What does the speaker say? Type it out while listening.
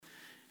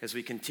as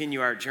we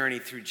continue our journey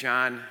through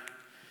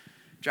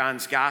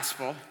John's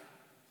gospel.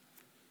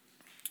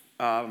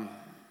 By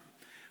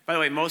the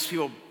way, most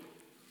people,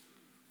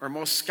 or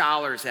most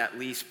scholars at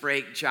least,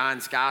 break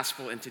John's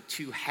gospel into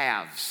two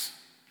halves.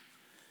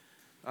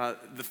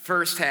 The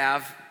first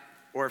half,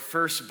 or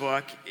first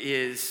book,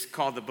 is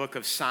called the book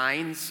of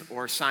signs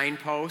or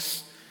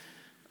signposts,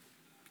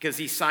 because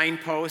these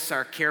signposts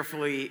are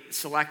carefully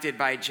selected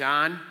by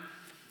John,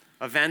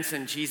 events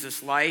in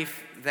Jesus'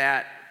 life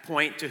that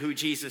point to who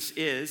Jesus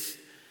is.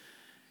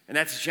 And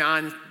that's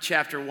John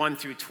chapter 1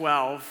 through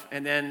 12.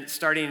 And then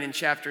starting in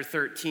chapter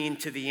 13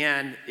 to the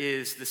end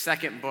is the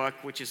second book,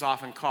 which is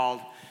often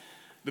called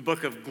the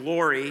book of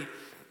glory,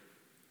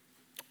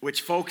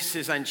 which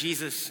focuses on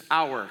Jesus'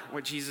 hour,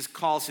 what Jesus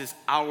calls his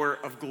hour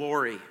of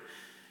glory.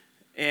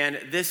 And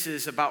this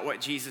is about what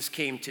Jesus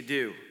came to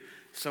do.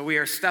 So we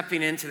are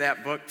stepping into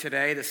that book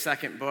today, the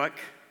second book,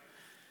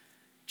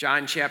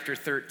 John chapter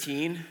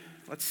 13.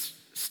 Let's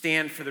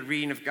stand for the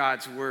reading of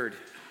God's word.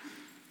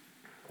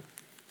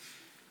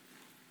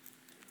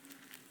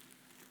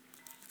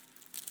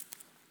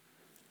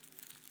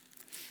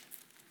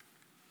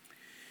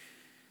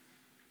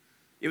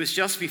 It was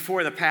just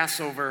before the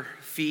Passover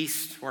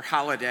feast or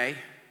holiday.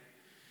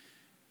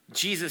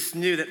 Jesus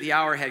knew that the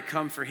hour had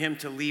come for him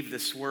to leave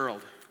this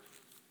world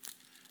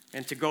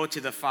and to go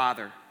to the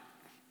Father.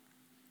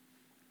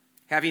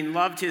 Having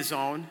loved his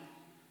own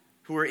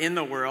who were in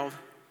the world,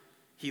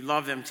 he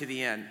loved them to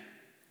the end.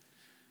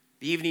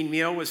 The evening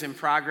meal was in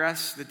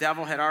progress. The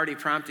devil had already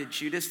prompted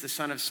Judas, the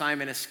son of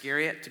Simon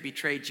Iscariot, to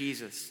betray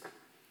Jesus.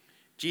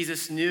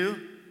 Jesus knew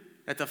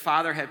that the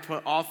Father had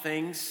put all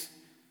things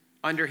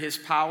under his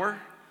power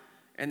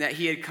and that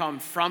he had come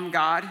from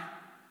God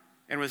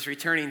and was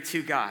returning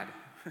to God.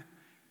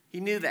 He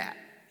knew that.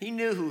 He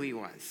knew who he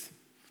was.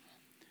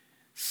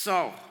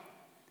 So,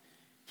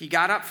 he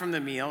got up from the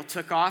meal,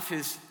 took off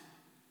his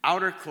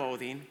outer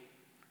clothing,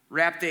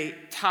 wrapped a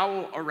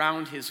towel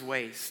around his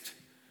waist.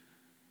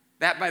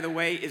 That, by the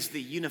way, is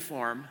the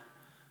uniform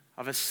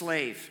of a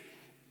slave.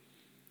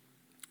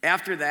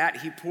 After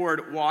that, he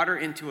poured water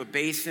into a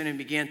basin and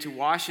began to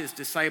wash his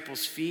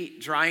disciples'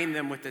 feet, drying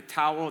them with the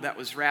towel that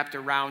was wrapped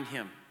around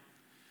him.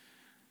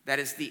 That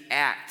is the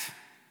act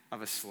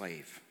of a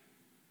slave.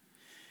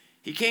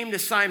 He came to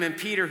Simon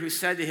Peter, who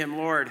said to him,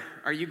 "Lord,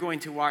 are you going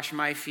to wash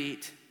my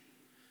feet?"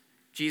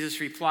 Jesus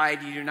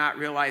replied, "You do not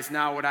realize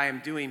now what I am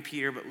doing,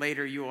 Peter, but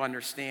later you will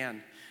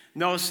understand."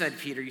 "No," said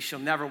Peter, "you shall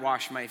never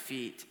wash my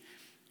feet."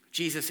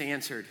 Jesus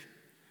answered,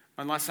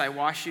 "Unless I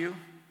wash you,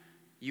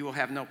 you will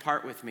have no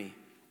part with me."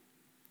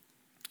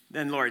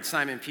 Then Lord,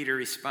 Simon Peter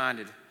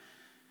responded,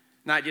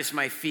 "Not just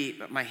my feet,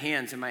 but my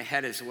hands and my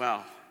head as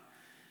well."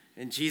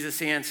 And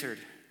Jesus answered,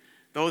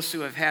 "Those who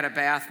have had a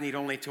bath need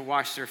only to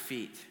wash their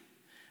feet.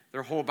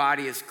 Their whole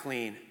body is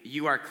clean.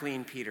 You are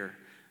clean, Peter,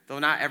 though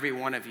not every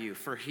one of you,"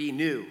 for he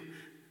knew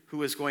who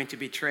was going to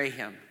betray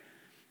him.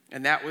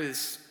 And that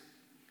was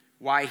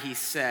why he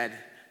said,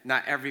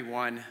 not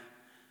everyone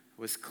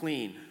was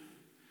clean.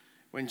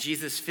 When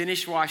Jesus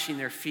finished washing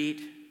their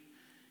feet,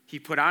 he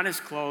put on his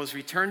clothes,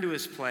 returned to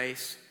his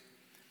place.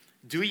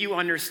 "Do you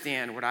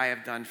understand what I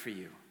have done for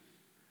you?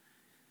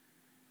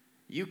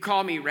 You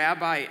call me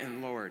Rabbi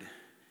and Lord,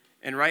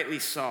 and rightly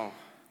so,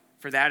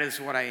 for that is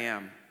what I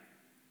am.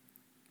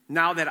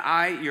 Now that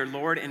I, your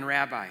Lord and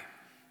Rabbi,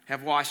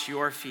 have washed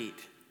your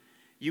feet,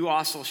 you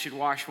also should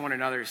wash one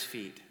another's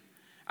feet.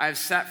 I have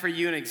set for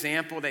you an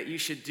example that you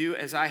should do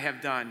as I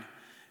have done.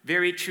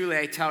 Very truly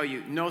I tell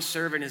you, no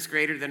servant is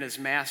greater than his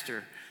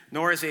master,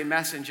 nor is a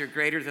messenger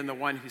greater than the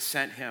one who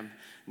sent him.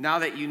 Now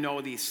that you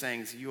know these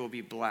things, you will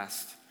be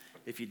blessed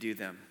if you do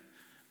them."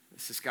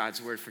 This is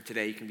God's word for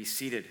today. You can be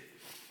seated.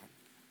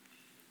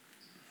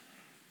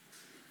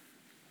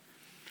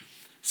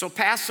 So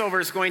Passover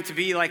is going to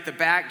be like the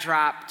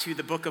backdrop to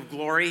the book of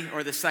glory,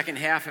 or the second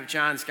half of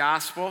John's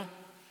gospel.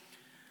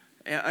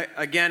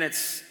 Again,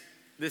 it's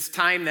this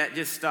time that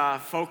just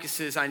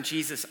focuses on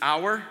Jesus'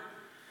 hour.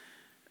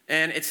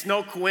 And it's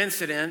no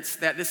coincidence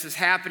that this is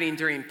happening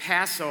during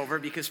Passover,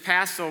 because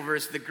Passover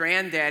is the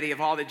granddaddy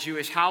of all the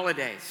Jewish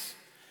holidays.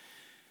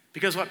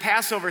 Because what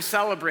Passover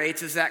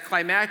celebrates is that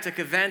climactic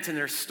event in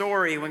their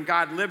story when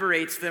God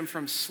liberates them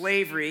from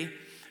slavery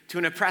to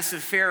an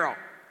oppressive Pharaoh.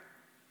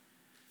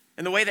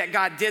 And the way that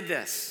God did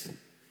this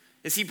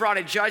is he brought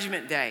a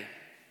judgment day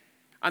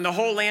on the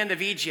whole land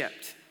of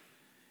Egypt.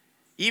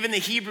 Even the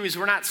Hebrews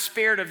were not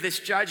spared of this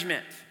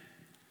judgment,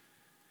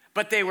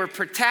 but they were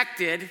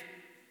protected,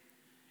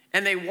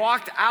 and they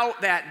walked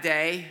out that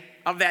day,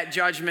 of that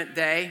judgment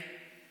day,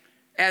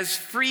 as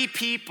free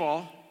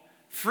people,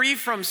 free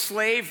from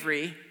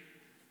slavery,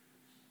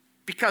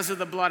 because of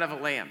the blood of a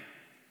lamb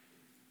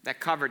that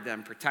covered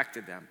them,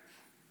 protected them.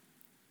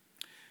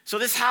 So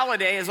this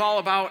holiday is all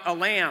about a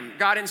lamb.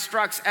 God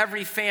instructs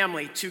every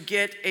family to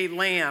get a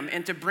lamb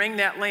and to bring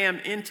that lamb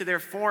into their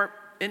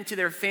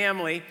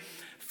family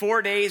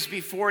 4 days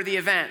before the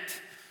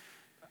event.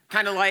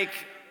 Kind of like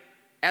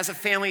as a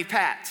family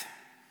pet.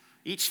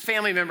 Each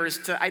family member is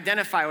to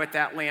identify with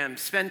that lamb,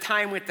 spend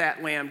time with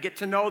that lamb, get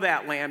to know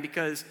that lamb,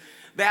 because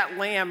that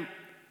lamb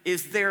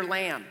is their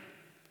lamb.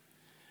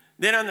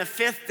 Then on the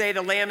 5th day,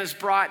 the lamb is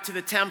brought to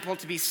the temple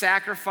to be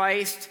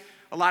sacrificed.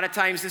 A lot of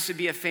times this would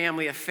be a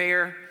family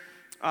affair.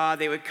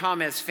 They would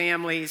come as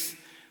families.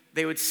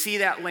 They would see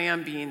that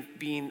lamb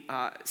being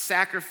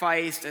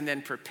sacrificed and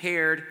then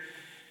prepared.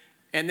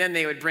 And then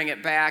they would bring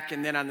it back.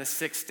 And then on the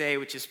 6th day,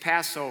 which is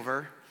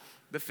Passover,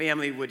 the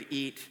family would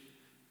eat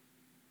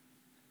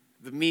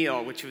the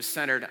meal, which was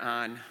centered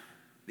on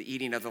the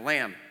eating of the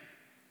lamb.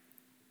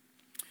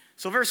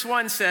 So verse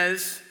 1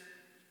 says,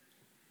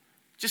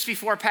 just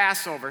before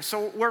Passover.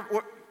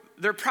 So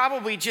they're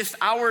probably just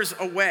hours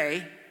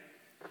away,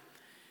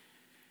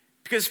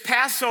 because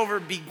Passover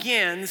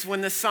begins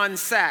when the sun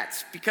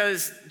sets,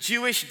 because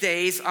Jewish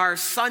days are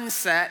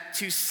sunset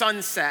to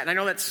sunset. And I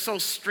know that's so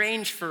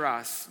strange for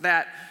us,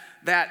 that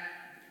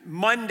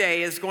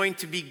Monday is going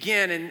to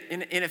begin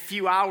in a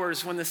few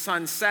hours when the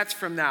sun sets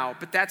from now,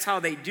 but that's how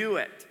they do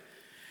it.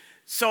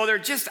 So they're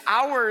just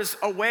hours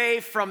away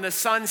from the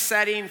sun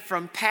setting,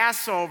 from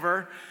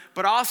Passover,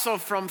 but also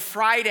from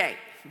Friday.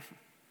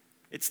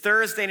 It's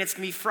Thursday and it's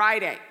going to be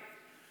Friday,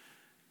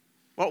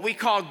 what we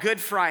call Good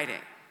Friday.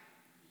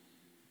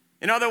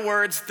 In other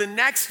words, the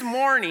next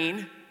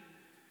morning,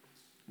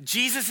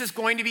 Jesus is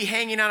going to be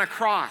hanging on a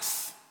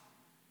cross.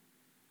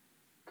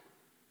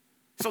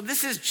 So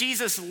this is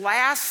Jesus'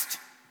 last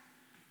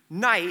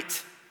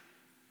night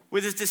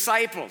with his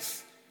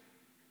disciples.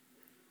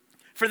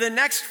 For the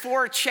next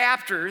 4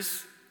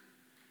 chapters,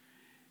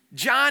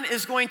 John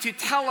is going to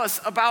tell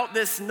us about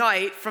this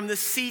night from the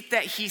seat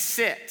that he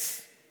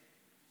sits.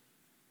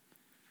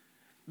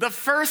 The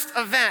first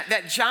event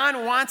that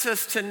John wants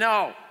us to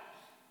know.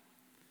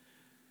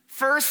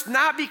 First,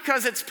 not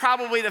because it's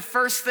probably the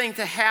first thing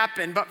to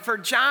happen, but for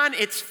John,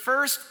 it's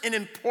first in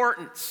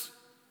importance.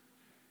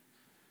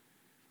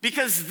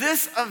 Because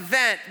this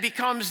event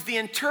becomes the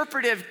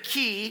interpretive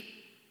key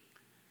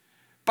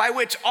by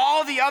which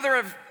all the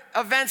other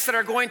events that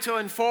are going to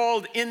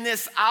unfold in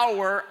this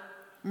hour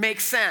make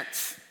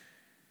sense.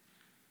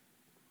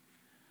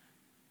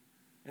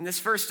 And this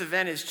first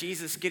event is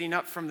Jesus getting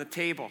up from the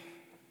table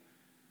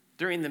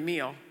during the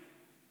meal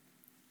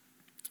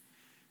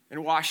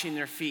and washing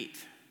their feet.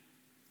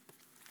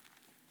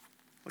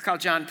 Look how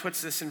John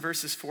puts this in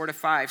verses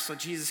 4-5. So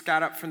Jesus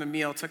got up from the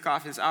meal, took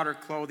off his outer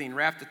clothing,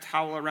 wrapped a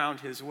towel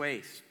around his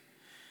waist.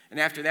 And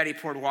after that, he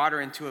poured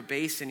water into a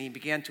basin. He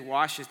began to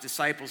wash his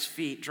disciples'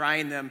 feet,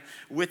 drying them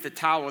with the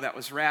towel that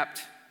was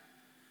wrapped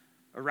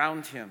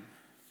around him.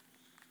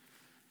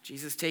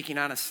 Jesus taking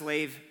on a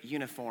slave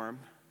uniform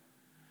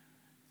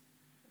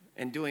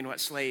and doing what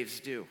slaves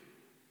do.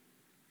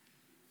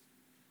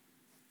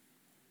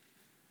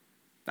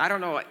 I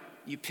don't know what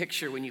you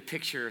picture when you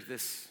picture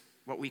this,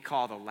 what we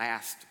call the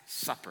Last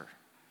Supper.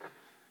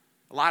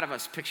 A lot of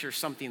us picture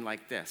something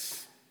like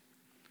this.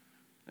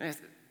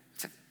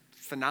 It's a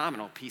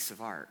phenomenal piece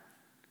of art.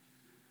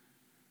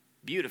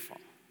 Beautiful.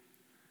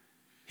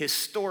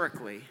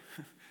 Historically,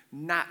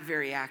 not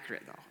very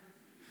accurate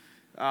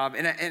though.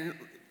 And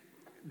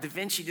Da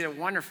Vinci did a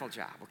wonderful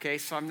job, okay?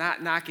 So I'm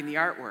not knocking the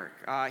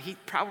artwork. He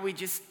probably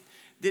just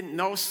didn't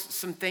know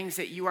some things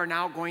that you are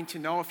now going to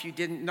know if you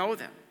didn't know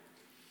them.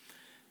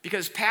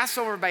 Because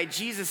Passover by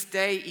Jesus'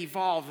 day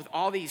evolved with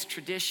all these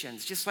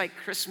traditions, just like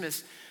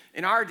Christmas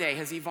in our day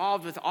has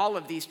evolved with all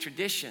of these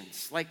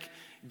traditions, like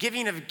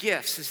giving of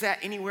gifts. Is that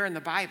anywhere in the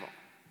Bible?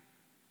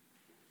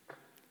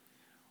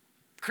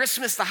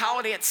 Christmas, the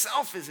holiday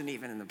itself, isn't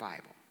even in the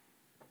Bible,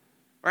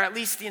 or at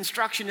least the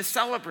instruction to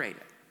celebrate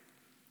it.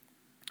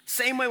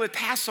 Same way with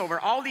Passover,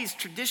 all these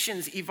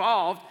traditions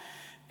evolved,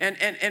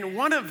 and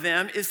one of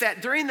them is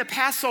that during the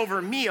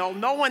Passover meal,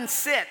 no one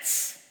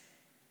sits.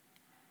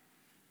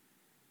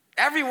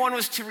 Everyone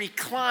was to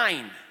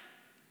recline,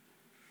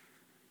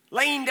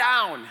 laying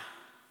down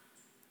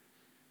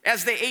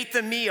as they ate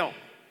the meal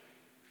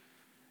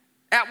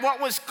at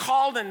what was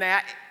called in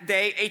that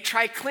day a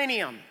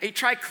triclinium. A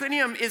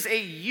triclinium is a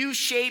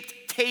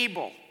U-shaped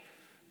table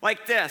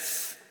like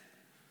this.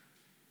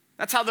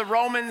 That's how the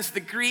Romans, the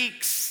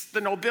Greeks,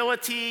 the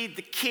nobility,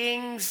 the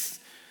kings,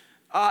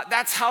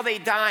 that's how they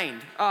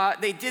dined.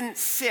 They didn't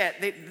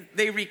sit.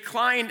 They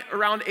reclined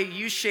around a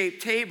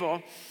U-shaped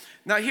table.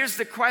 Now here's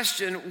the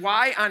question,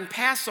 why on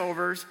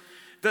Passovers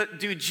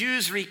do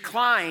Jews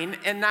recline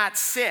and not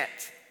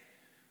sit?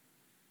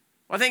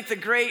 Well, I think the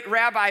great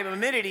Rabbi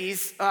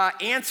Maimonides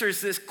answers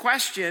this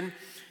question.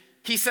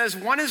 He says,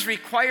 one is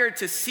required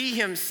to see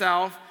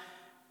himself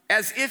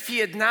as if he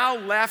had now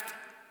left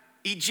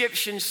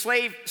Egyptian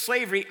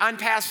slavery on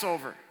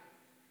Passover.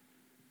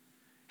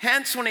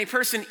 Hence, when a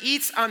person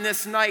eats on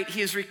this night,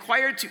 he is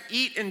required to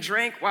eat and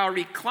drink while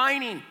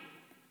reclining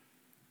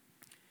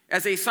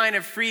as a sign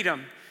of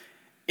freedom,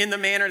 in the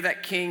manner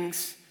that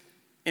kings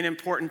and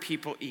important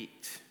people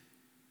eat.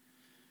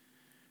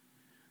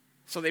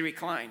 So they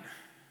recline.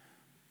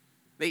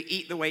 They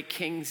eat the way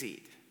kings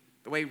eat,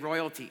 the way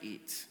royalty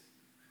eats.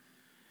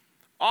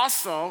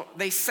 Also,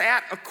 they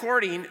sat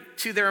according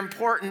to their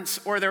importance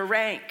or their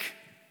rank.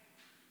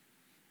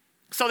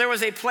 So there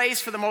was a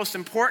place for the most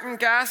important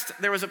guest.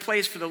 There was a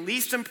place for the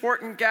least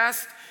important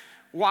guest.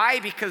 Why?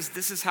 Because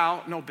this is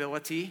how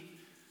nobility,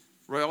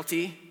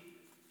 royalty,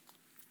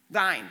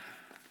 dined.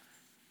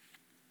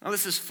 Now,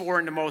 this is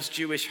foreign to most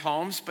Jewish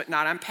homes, but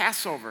not on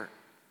Passover.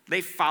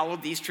 They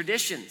followed these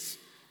traditions.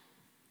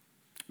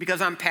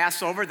 Because on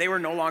Passover, they were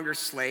no longer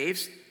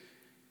slaves.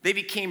 They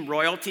became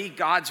royalty,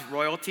 God's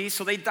royalty,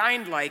 so they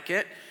dined like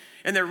it.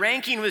 And their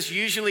ranking was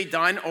usually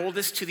done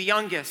oldest to the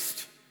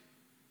youngest.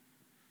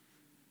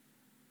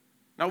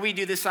 Now, we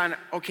do this on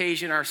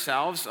occasion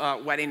ourselves,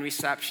 wedding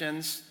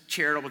receptions,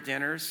 charitable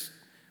dinners.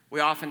 We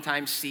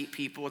oftentimes seat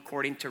people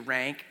according to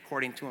rank,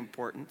 according to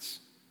importance.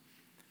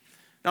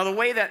 Now, the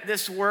way that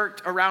this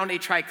worked around a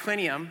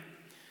triclinium,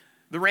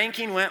 the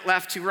ranking went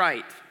left to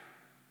right.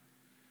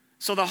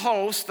 So the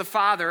host, the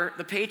father,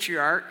 the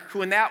patriarch,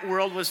 who in that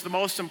world was the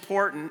most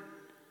important,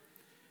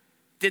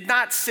 did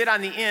not sit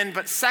on the end,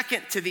 but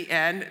second to the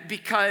end,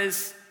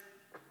 because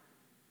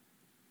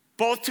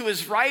both to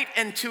his right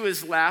and to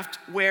his left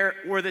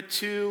were the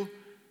two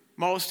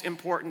most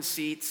important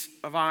seats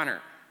of honor.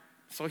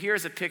 So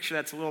here's a picture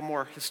that's a little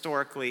more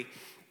historically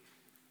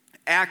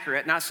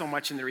accurate, not so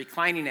much in the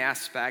reclining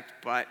aspect,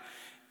 but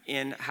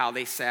in how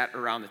they sat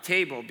around the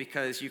table,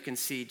 because you can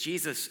see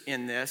Jesus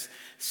in this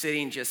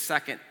sitting just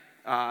second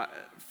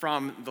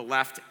from the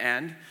left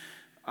end,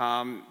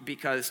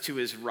 because to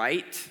his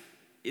right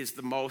is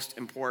the most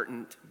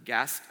important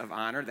guest of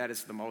honor. That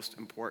is the most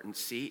important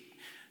seat.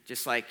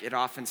 Just like it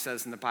often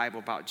says in the Bible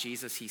about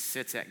Jesus, he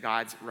sits at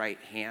God's right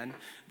hand.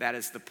 That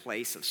is the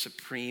place of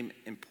supreme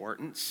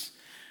importance.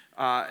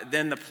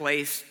 Then the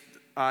place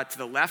to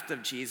the left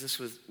of Jesus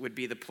would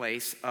be the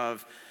place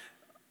of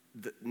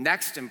the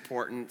next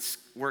importance,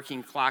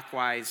 working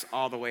clockwise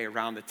all the way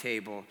around the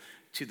table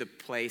to the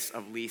place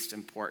of least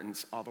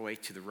importance all the way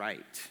to the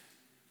right.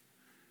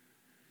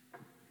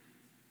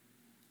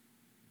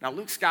 Now,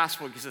 Luke's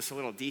gospel gives us a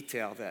little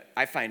detail that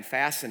I find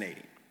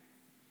fascinating.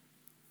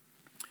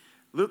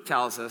 Luke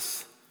tells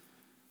us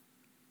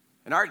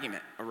an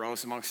argument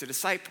arose amongst the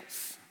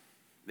disciples.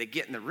 They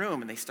get in the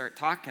room and they start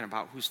talking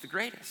about who's the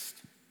greatest.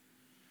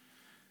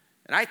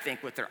 And I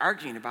think what they're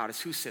arguing about is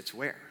who sits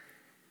where.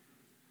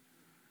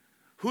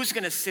 Who's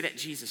going to sit at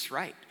Jesus'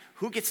 right?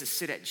 Who gets to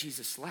sit at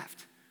Jesus'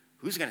 left?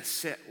 Who's going to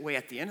sit way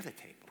at the end of the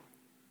table?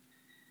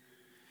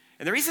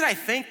 And the reason I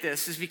think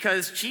this is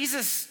because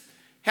Jesus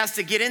has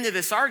to get into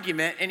this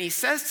argument, and he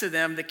says to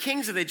them, the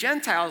kings of the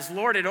Gentiles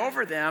lord it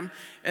over them,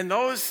 and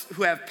those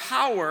who have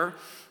power,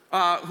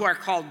 who are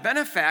called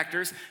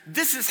benefactors,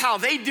 this is how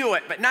they do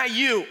it, but not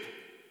you,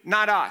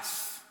 not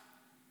us.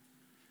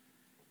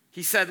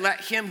 He said,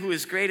 let him who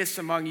is greatest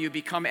among you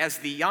become as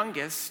the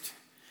youngest,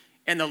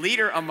 and the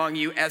leader among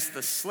you as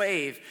the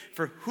slave.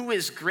 For who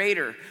is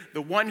greater,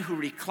 the one who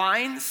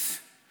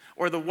reclines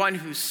or the one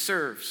who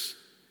serves?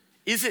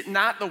 Is it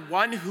not the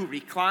one who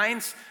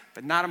reclines,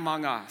 but not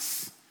among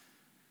us?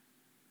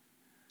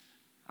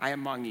 I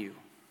among you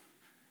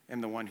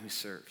am the one who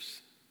serves.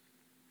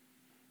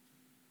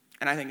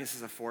 And I think this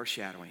is a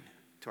foreshadowing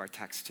to our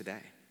text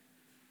today.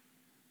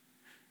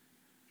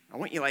 I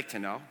want you like to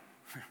know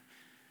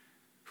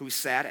who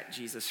sat at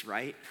Jesus'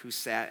 right, who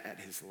sat at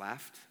his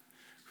left,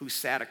 who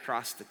sat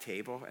across the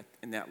table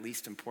in that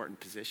least important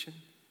position.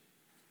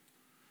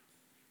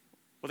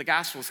 Well, the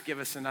Gospels give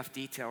us enough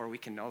detail where we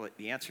can know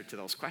the answer to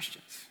those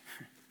questions.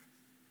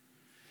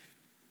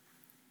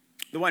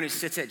 The one who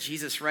sits at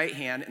Jesus' right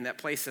hand in that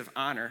place of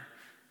honor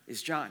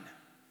is John.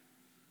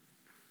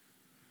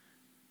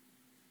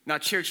 Now,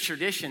 church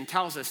tradition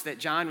tells us that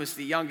John was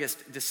the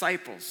youngest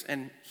disciples,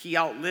 and he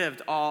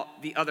outlived all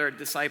the other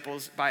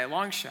disciples by a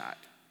long shot.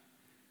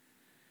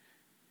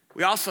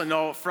 We also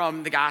know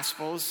from the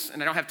Gospels,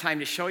 and I don't have time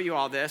to show you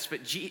all this,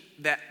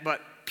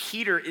 but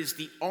Peter is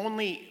the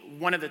only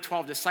one of the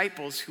 12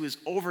 disciples who is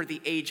over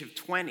the age of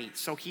 20,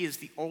 so he is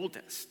the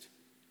oldest.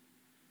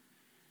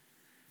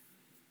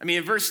 I mean,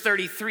 in verse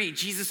 33,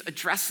 Jesus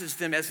addresses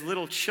them as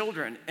little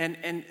children,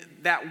 and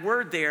that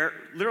word there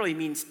literally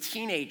means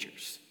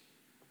teenagers.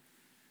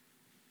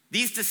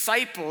 These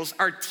disciples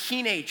are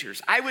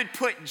teenagers. I would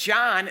put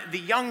John, the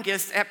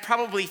youngest, at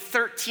probably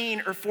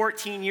 13 or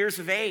 14 years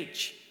of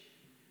age.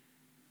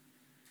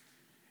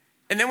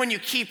 And then when you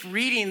keep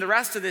reading the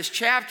rest of this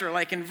chapter,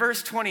 like in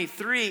verse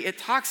 23, it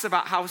talks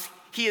about how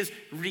he is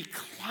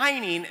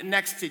reclining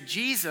next to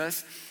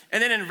Jesus.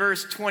 And then in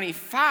verse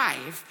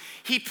 25,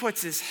 he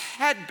puts his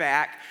head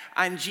back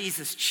on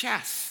Jesus'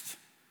 chest.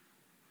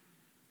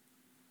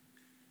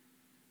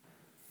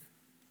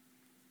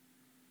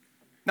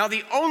 Now,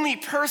 the only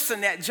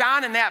person that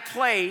John in that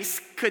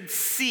place could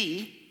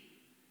see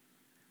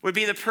would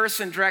be the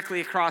person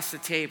directly across the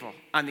table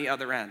on the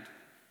other end.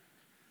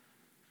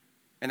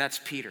 And that's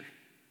Peter.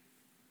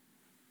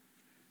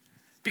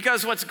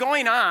 Because what's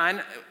going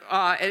on,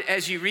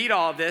 as you read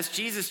all of this,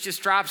 Jesus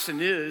just drops the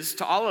news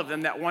to all of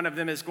them that one of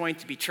them is going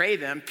to betray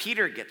them.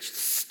 Peter gets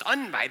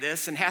stunned by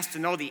this and has to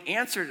know the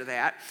answer to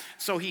that.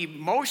 So he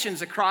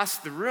motions across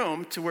the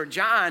room to where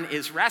John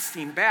is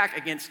resting back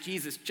against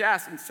Jesus'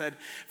 chest and said,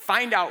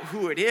 find out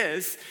who it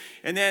is.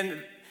 And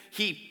then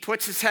he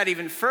puts his head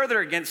even further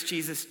against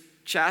Jesus'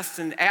 chest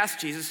and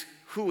asks Jesus,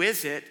 who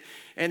is it?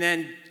 And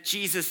then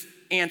Jesus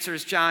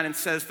answers John and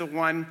says, the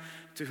one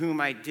to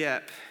whom I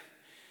dip.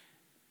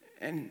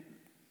 And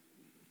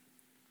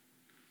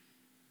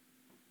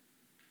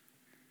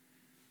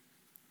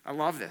I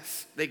love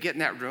this. They get in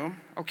that room.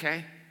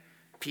 Okay,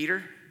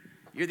 Peter,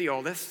 you're the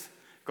oldest.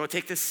 Go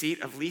take the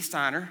seat of least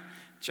honor.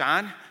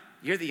 John,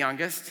 you're the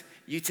youngest.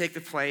 You take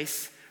the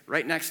place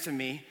right next to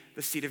me,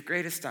 the seat of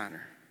greatest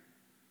honor.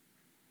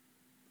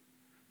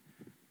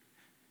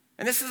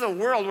 And this is a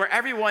world where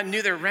everyone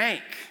knew their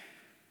rank.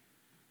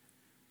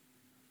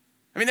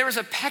 I mean, there was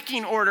a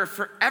pecking order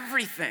for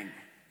everything.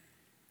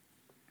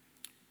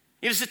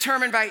 It was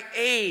determined by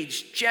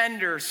age,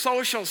 gender,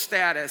 social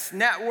status,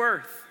 net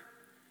worth.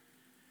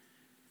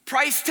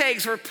 Price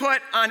tags were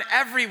put on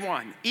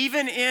everyone,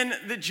 even in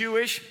the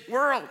Jewish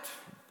world.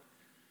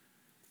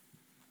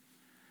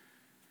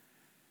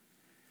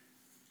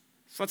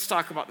 So let's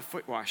talk about the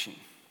foot washing.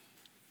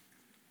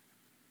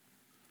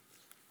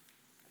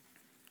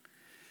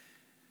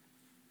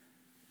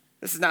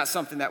 This is not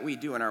something that we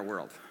do in our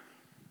world.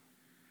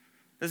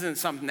 This isn't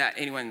something that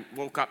anyone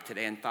woke up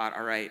today and thought,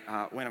 all right,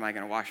 when am I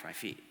going to wash my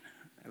feet?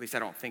 At least I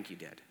don't think you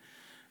did.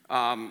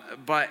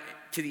 But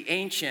to the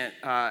ancient,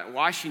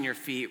 washing your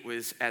feet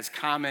was as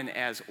common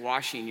as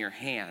washing your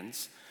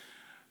hands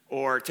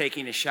or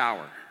taking a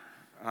shower.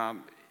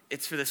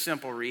 It's for the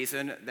simple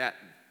reason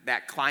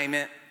that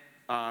climate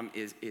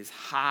is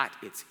hot,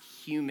 it's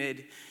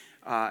humid,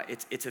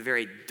 it's a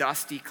very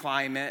dusty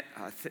climate.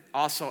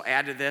 Also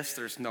add to this,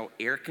 there's no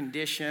air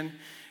condition.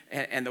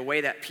 And the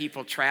way that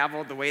people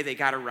traveled, the way they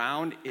got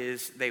around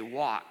is they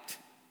walked.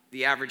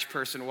 The average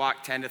person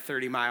walked 10 to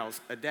 30 miles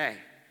a day.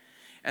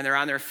 And they're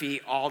on their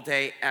feet all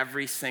day,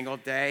 every single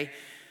day.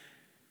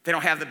 They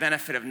don't have the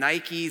benefit of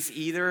Nikes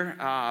either.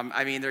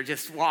 They're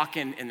just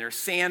walking in their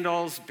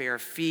sandals, bare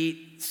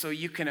feet. So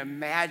you can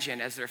imagine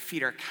as their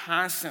feet are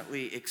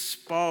constantly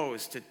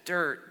exposed to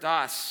dirt,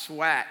 dust,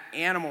 sweat,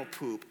 animal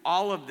poop,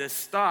 all of this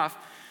stuff,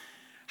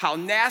 how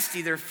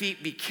nasty their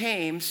feet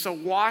became. So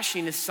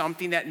washing is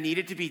something that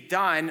needed to be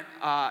done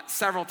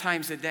several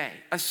times a day,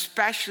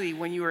 especially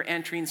when you were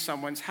entering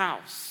someone's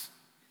house.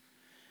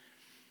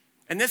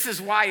 And this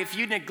is why if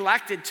you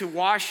neglected to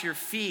wash your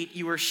feet,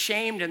 you were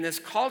shamed in this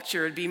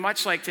culture. It'd be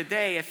much like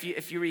today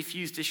if you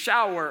refuse to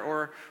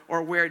shower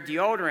or wear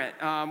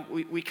deodorant.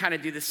 We kind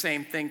of do the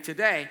same thing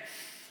today.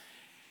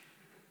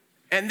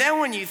 And then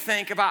when you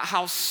think about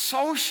how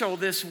social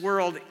this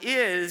world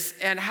is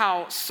and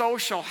how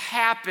social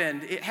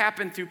happened, it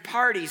happened through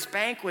parties,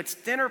 banquets,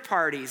 dinner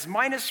parties,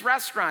 minus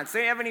restaurants. They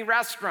didn't have any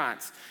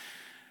restaurants.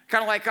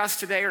 Kind of like us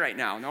today right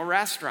now, no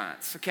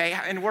restaurants, okay?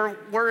 And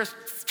we're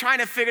trying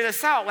to figure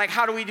this out, like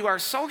how do we do our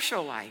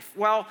social life?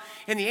 Well,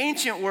 in the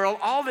ancient world,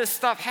 all this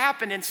stuff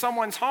happened in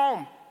someone's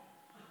home.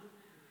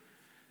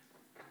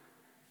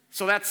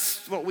 So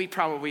that's what we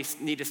probably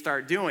need to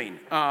start doing.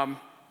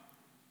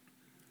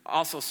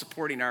 Also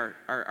supporting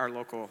our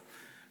local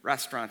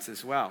restaurants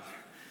as well,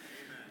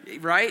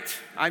 right?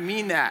 I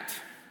mean that.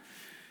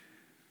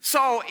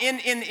 So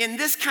in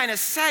this kind of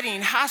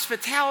setting,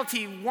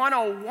 Hospitality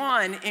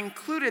 101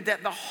 included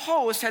that the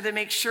host had to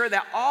make sure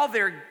that all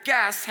their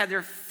guests had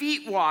their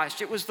feet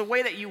washed. It was the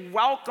way that you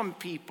welcomed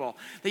people,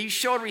 that you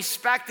showed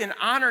respect and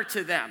honor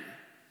to them.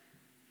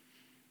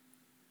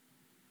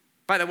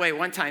 By the way,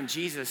 one time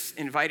Jesus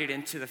invited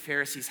into the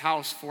Pharisee's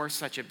house for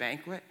such a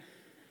banquet.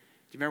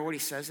 Do you remember what he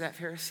says to that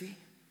Pharisee?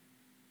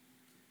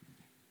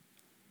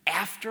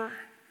 After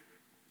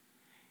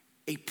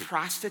a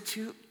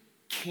prostitute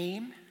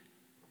came,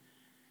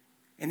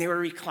 and they were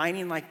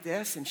reclining like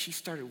this, and she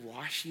started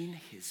washing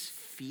his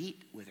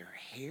feet with her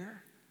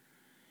hair.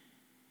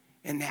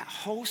 And that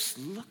host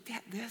looked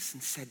at this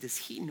and said, does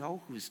he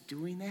know who's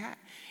doing that?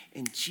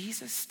 And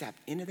Jesus stepped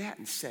into that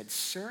and said,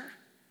 sir,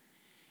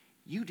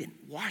 you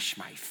didn't wash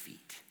my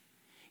feet.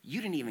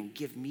 You didn't even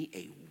give me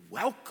a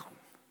welcome.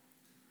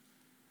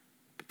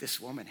 But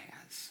this woman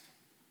has.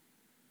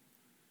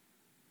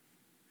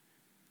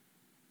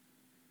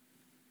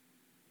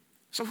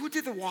 So who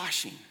did the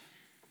washing,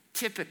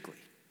 typically?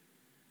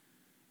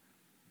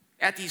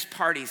 At these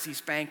parties, these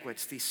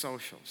banquets, these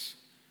socials.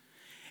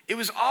 It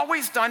was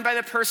always done by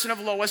the person of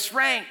lowest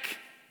rank.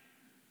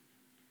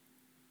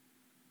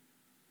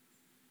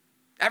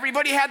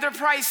 Everybody had their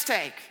price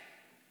tag.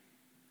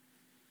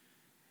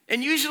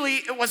 And usually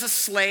it was a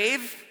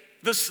slave,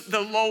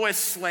 the lowest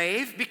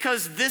slave,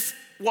 because this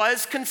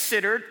was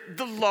considered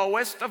the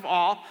lowest of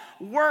all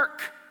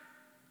work.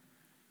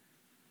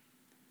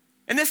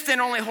 And this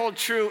didn't only hold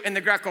true in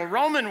the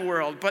Greco-Roman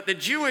world, but the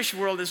Jewish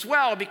world as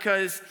well,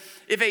 because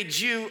if a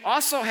Jew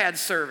also had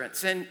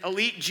servants, and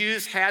elite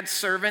Jews had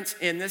servants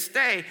in this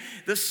day,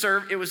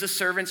 it was a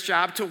servant's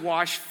job to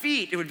wash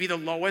feet. It would be the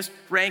lowest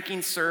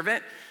ranking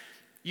servant,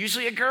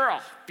 usually a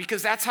girl,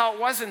 because that's how it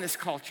was in this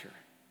culture.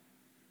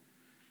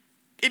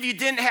 If you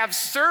didn't have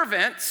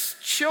servants,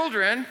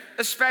 children,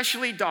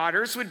 especially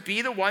daughters, would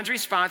be the ones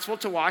responsible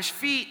to wash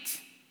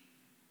feet.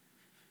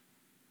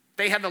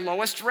 They had the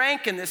lowest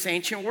rank in this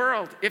ancient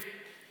world. If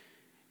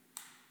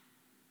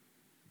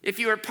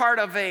you were part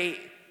of a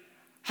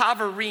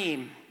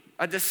Havarim,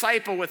 a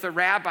disciple with a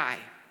rabbi,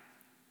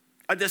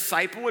 a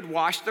disciple would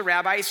wash the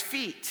rabbi's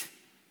feet.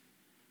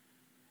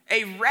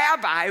 A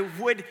rabbi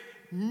would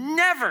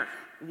never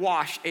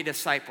wash a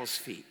disciple's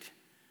feet.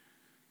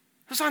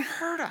 It was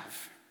unheard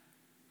of.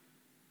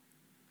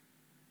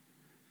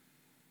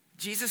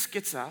 Jesus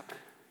gets up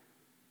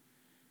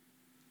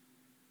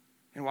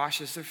and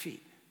washes their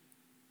feet.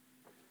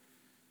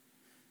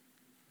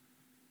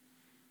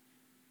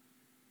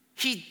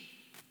 He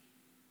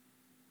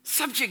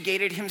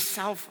subjugated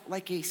himself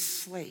like a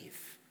slave.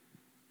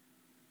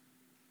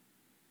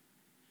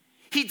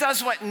 He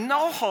does what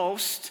no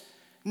host,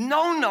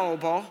 no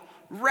noble,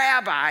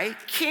 rabbi,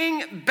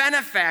 king,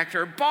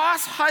 benefactor,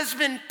 boss,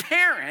 husband,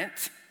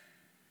 parent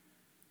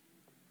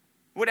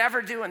would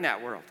ever do in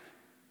that world.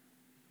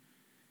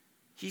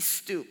 He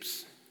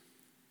stoops.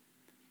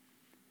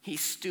 He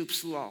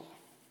stoops low.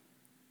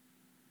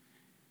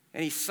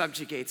 And he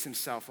subjugates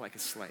himself like a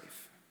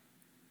slave.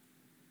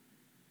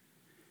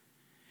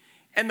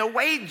 And the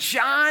way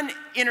John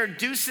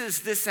introduces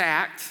this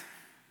act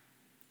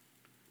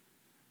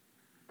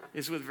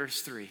is with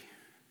verse 3.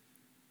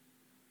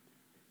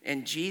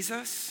 And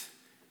Jesus,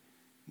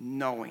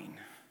 knowing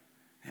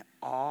that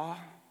all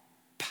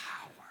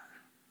power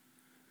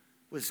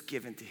was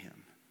given to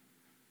him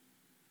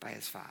by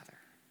his Father.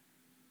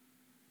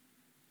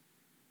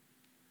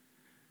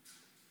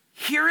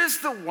 Here is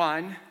the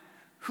one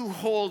who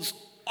holds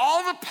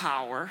all the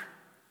power,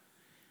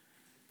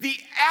 the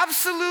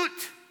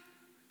absolute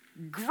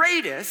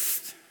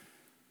greatest,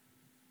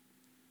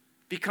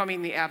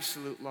 becoming the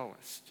absolute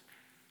lowest.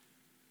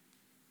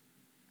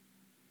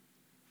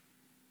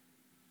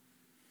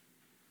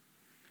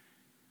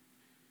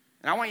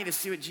 And I want you to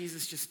see what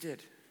Jesus just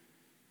did.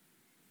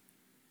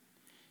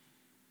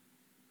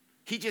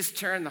 He just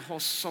turned the whole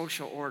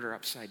social order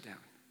upside down.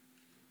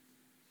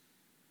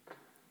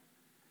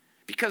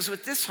 Because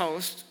with this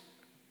host,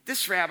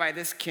 this rabbi,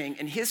 this king,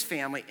 and his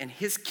family and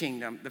his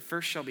kingdom, the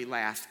first shall be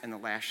last and the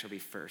last shall be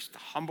first. The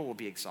humble will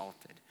be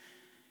exalted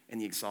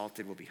and the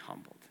exalted will be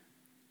humbled.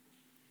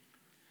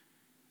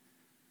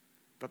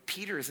 But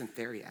Peter isn't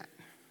there yet.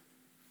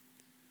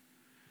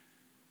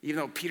 Even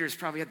though Peter's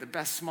probably had the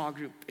best small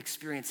group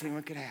experience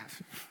anyone could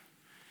have.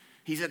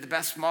 He's had the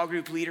best small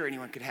group leader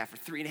anyone could have for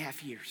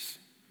 3.5 years.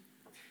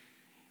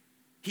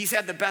 He's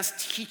had the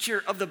best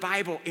teacher of the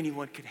Bible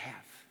anyone could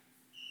have.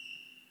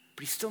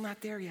 But he's still not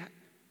there yet.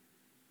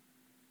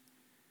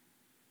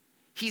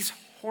 He's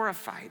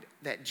horrified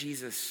that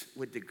Jesus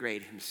would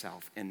degrade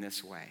himself in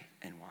this way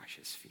and wash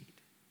his feet.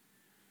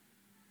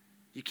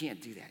 You can't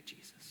do that,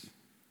 Jesus.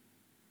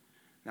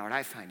 Now, what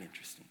I find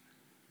interesting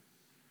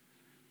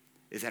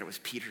is that it was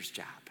Peter's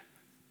job,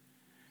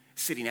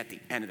 sitting at the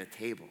end of the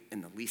table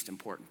in the least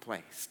important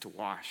place, to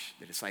wash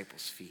the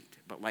disciples' feet.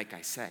 But like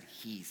I said,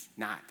 he's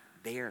not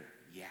there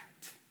yet.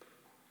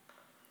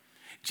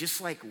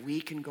 Just like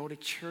we can go to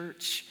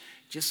church,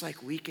 just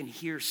like we can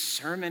hear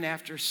sermon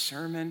after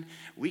sermon,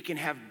 we can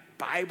have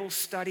Bible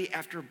study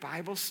after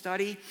Bible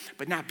study,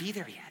 but not be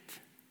there yet.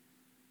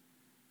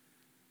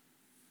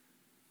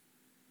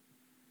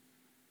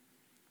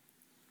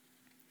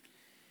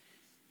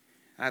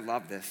 I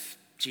love this.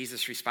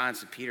 Jesus responds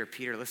to Peter,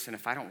 Peter, listen,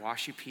 if I don't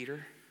wash you,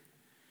 Peter,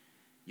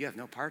 you have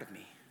no part of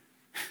me.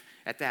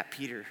 At that,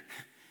 Peter,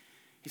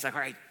 he's like,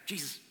 all right,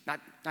 Jesus,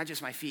 not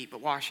just my feet, but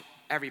wash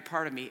every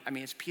part of me. I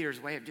mean, it's Peter's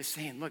way of just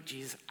saying, look,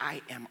 Jesus,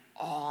 I am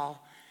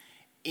all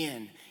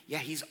in. Yeah,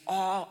 he's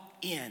all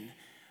in,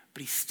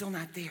 but he's still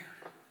not there.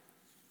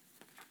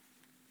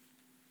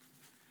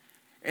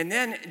 And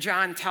then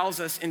John tells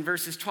us in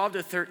verses 12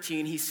 to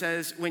 13, he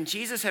says, when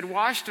Jesus had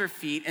washed their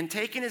feet and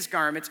taken his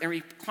garments and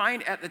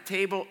reclined at the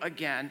table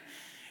again,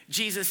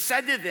 Jesus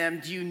said to them,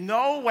 do you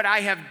know what I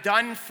have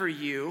done for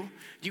you?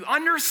 Do you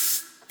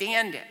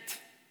understand it?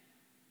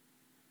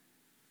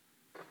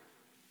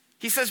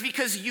 He says,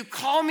 because you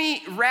call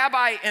me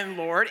Rabbi and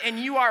Lord, and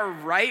you are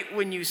right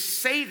when you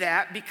say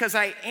that, because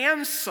I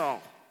am so.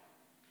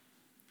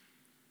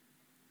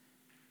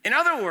 In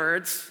other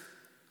words,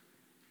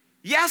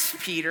 yes,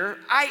 Peter,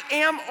 I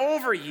am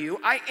over you.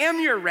 I am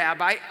your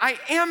rabbi. I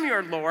am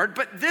your Lord.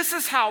 But this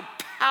is how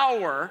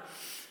power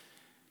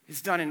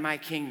is done in my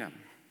kingdom.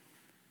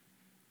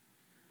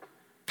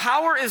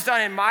 Power is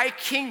done in my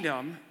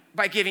kingdom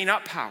by giving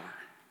up power,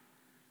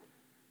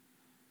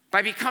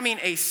 by becoming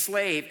a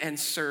slave and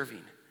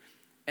serving.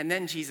 And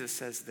then Jesus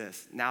says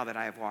this, now that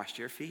I have washed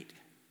your feet,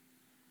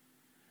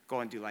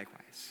 go and do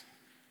likewise.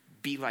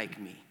 Be like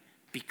me.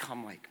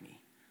 Become like me.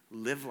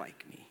 Live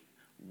like me.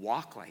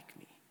 Walk like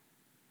me.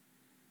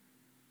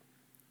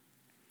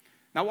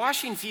 Now,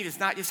 washing feet is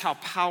not just how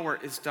power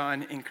is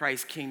done in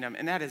Christ's kingdom,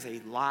 and that is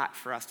a lot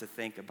for us to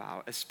think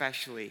about,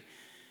 especially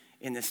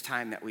in this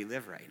time that we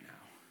live right now.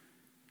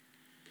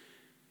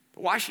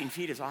 But washing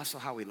feet is also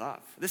how we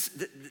love.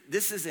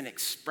 This is an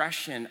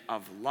expression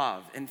of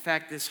love. In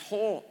fact, this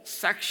whole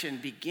section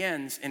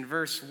begins in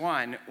verse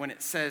 1 when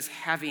it says,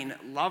 having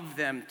loved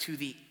them to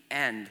the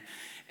end.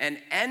 And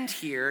end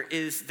here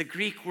is the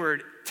Greek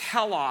word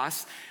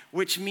telos,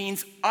 which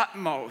means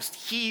utmost.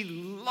 He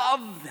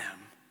loved them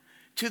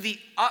to the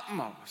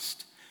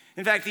utmost.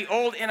 In fact, the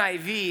old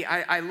NIV,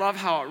 I love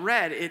how it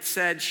read. It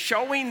said,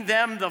 showing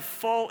them the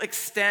full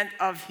extent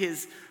of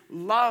his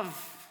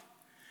love.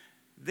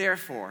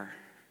 Therefore,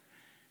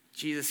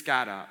 Jesus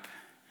got up,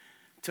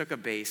 took a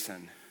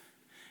basin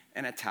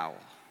and a towel,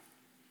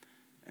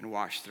 and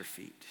washed their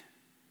feet.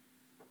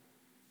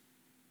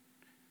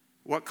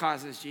 What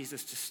causes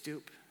Jesus to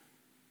stoop?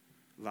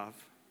 Love.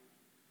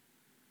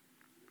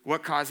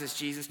 What causes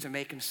Jesus to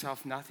make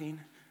himself nothing?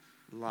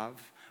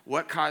 Love.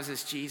 What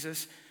causes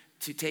Jesus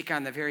to take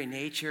on the very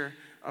nature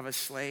of a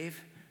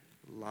slave?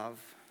 Love.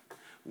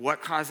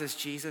 What causes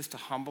Jesus to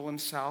humble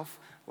himself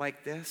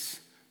like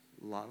this?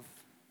 Love.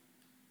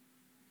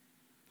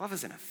 Love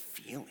isn't a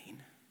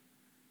feeling.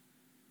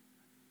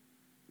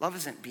 Love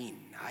isn't being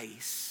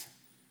nice.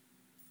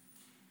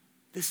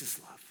 This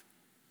is love.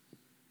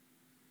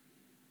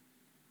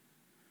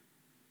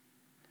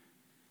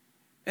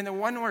 And the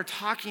one we're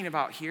talking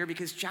about here,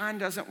 because John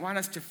doesn't want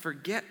us to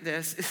forget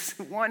this, is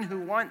the one who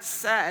once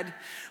said,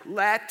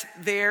 let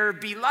there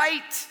be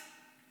light.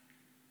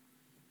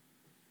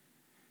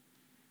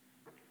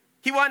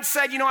 He once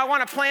said, I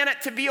want a planet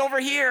to be over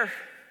here.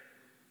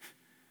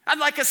 I'd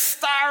like a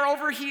star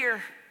over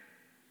here.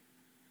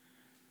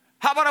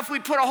 How about if we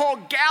put a whole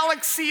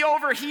galaxy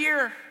over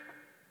here?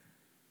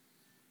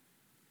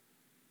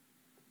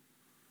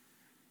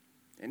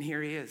 And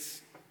here he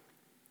is,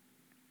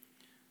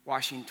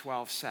 washing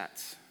 12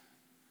 sets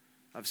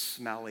of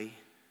smelly,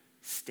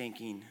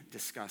 stinking,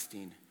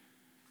 disgusting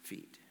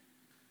feet.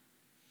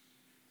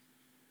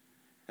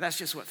 And that's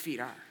just what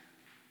feet are.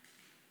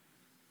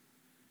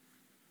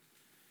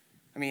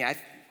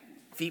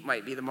 Feet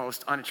might be the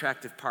most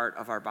unattractive part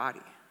of our body.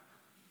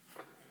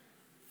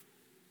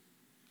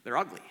 They're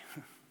ugly.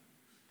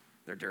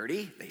 They're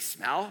dirty. They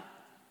smell.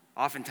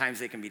 Oftentimes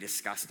they can be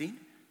disgusting.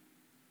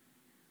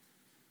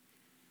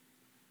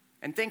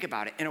 And think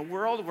about it. In a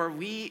world where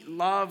we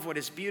love what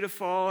is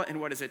beautiful and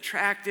what is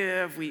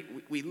attractive,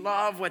 we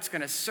love what's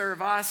going to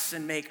serve us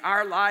and make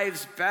our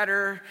lives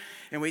better,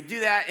 and we do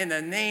that in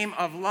the name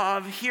of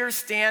love, here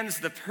stands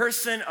the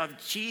person of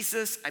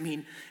Jesus.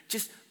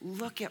 Just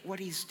look at what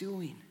he's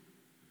doing.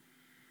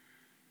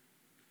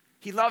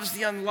 He loves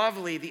the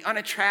unlovely, the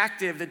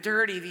unattractive, the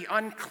dirty, the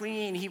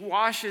unclean. He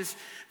washes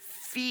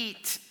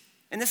feet.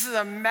 And this is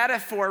a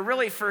metaphor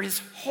really for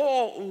his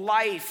whole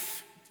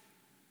life.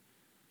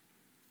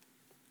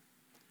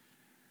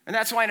 And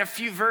that's why in a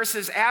few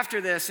verses after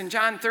this, in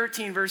John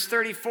 13, verse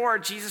 34,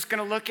 Jesus is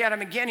going to look at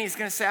him again. He's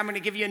going to say, I'm going to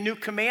give you a new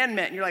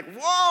commandment. And you're like,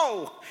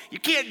 whoa, you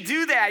can't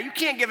do that. You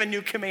can't give a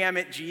new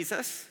commandment,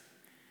 Jesus.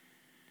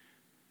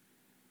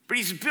 But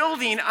he's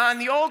building on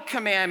the old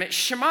commandment,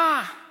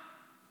 Shema.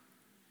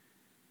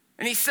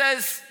 And he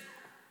says,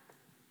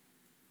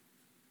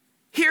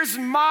 here's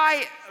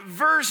my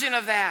version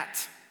of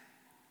that.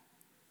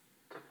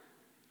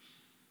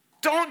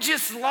 Don't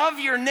just love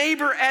your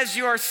neighbor as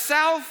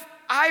yourself.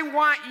 I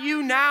want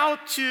you now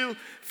to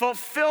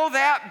fulfill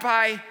that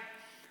by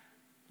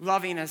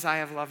loving as I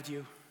have loved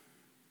you.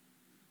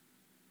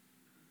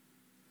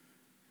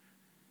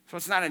 So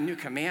it's not a new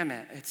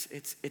commandment.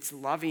 It's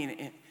loving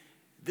in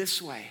this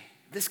way,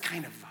 this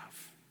kind of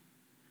love.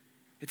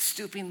 It's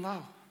stooping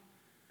low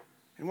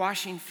and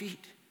washing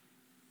feet.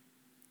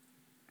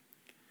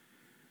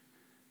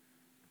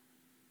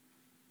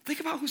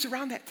 Think about who's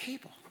around that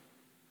table.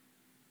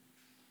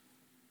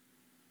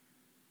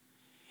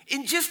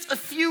 In just a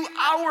few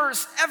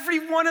hours,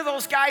 every one of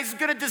those guys is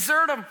going to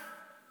desert him.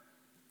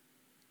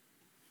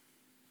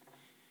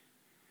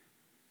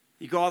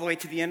 You go all the way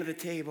to the end of the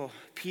table,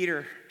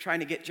 Peter trying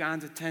to get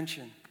John's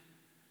attention.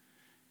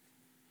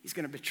 He's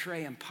going to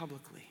betray him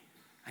publicly.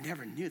 I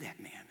never knew that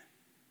man.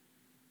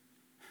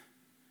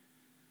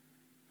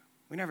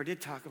 We never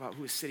did talk about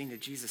who was sitting to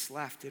Jesus'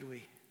 left, did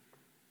we?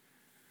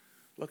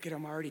 Look at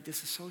him already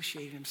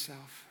disassociated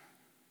himself.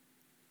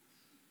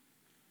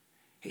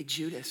 Hey,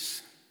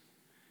 Judas,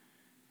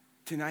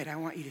 tonight I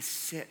want you to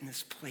sit in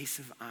this place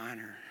of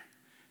honor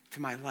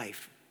to my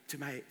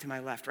my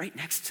left, right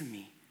next to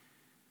me.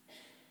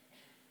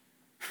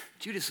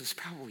 Judas was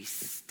probably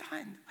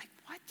stunned, like,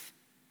 what?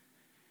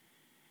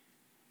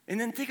 And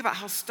then think about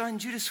how stunned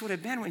Judas would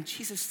have been when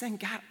Jesus then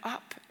got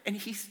up and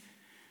he's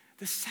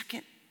the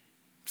second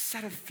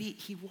set of feet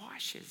he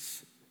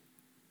washes.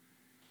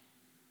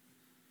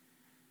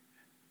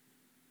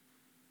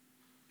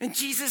 And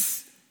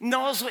Jesus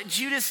knows what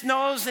Judas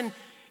knows, and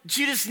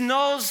Judas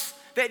knows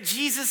that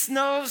Jesus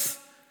knows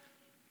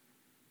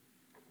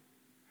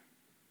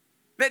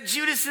that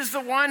Judas is the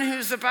one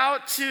who's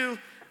about to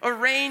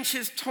arrange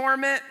his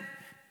torment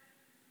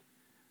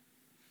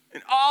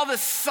and all the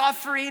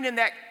suffering and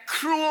that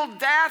cruel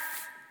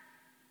death.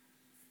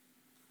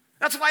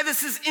 That's why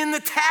this is in the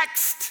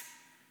text.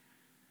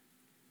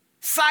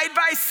 Side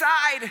by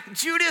side,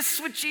 Judas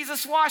with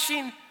Jesus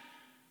washing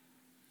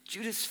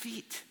Judas'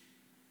 feet.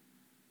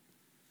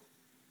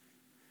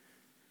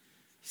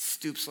 He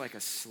stoops like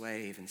a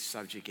slave and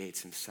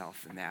subjugates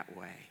himself in that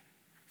way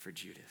for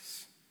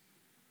Judas.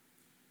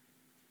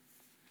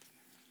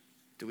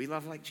 Do we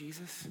love like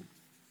Jesus?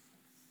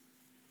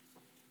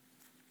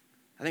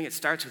 I think it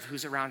starts with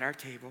who's around our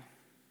table.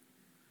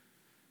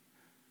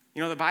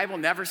 You know, the Bible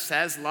never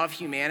says love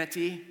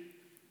humanity.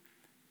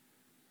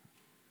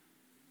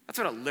 That's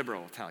what a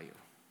liberal will tell you.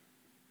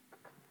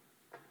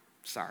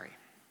 Sorry.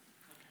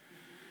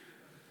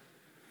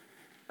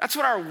 That's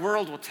what our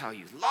world will tell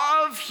you.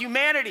 Love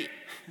humanity.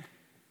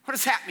 What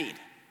does that mean?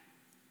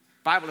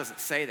 The Bible doesn't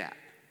say that.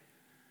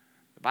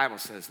 The Bible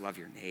says love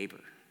your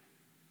neighbor.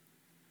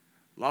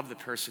 Love the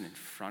person in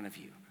front of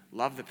you.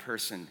 Love the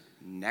person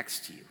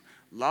next to you.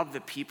 Love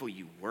the people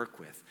you work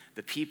with,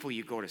 the people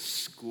you go to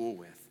school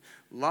with.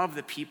 Love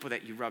the people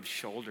that you rub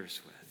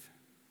shoulders with.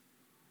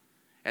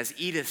 As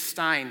Edith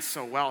Stein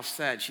so well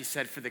said, she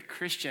said, for the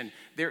Christian,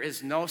 there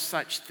is no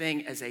such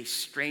thing as a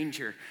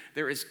stranger.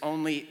 There is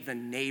only the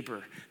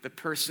neighbor, the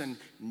person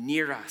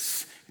near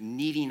us,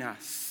 needing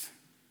us.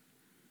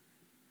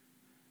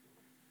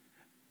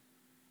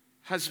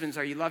 Husbands,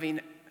 are you loving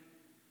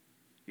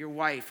your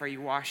wife? Are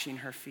you washing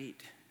her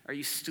feet? Are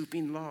you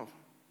stooping low?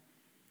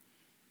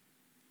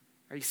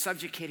 Are you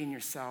subjugating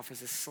yourself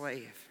as a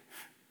slave?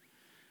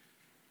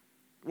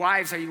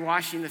 Wives, are you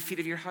washing the feet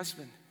of your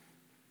husband?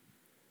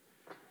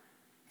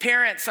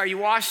 Parents, are you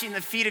washing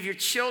the feet of your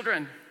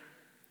children?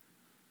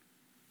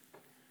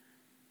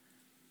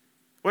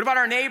 What about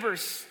our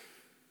neighbors?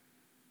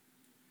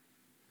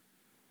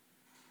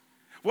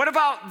 What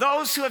about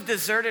those who have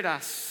deserted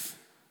us,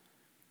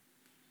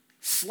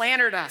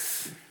 slandered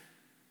us?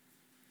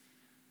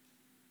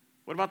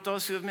 What about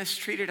those who have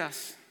mistreated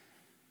us?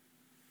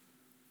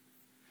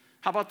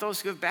 How about those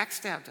who have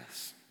backstabbed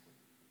us?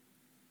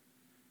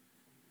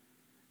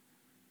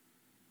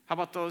 How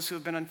about those who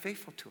have been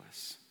unfaithful to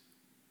us?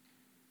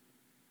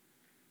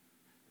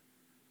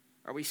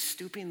 Are we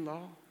stooping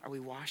low? Are we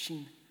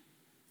washing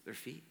their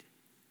feet?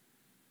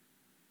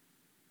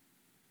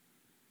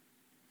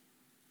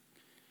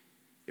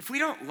 If we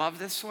don't love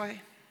this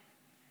way,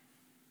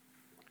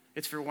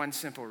 it's for one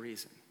simple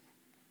reason: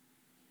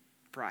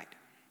 pride.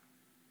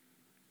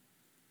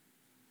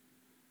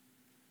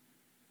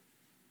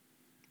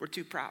 We're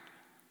too proud.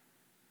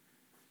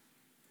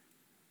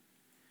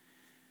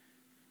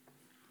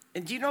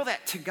 And do you know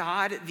that to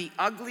God, the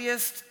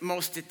ugliest,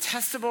 most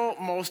detestable,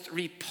 most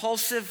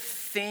repulsive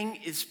thing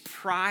is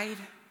pride?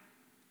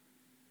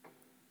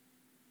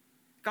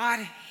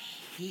 God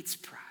hates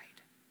pride.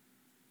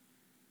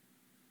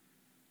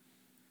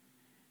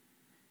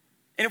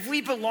 And if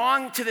we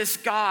belong to this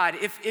God,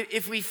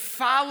 if we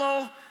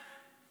follow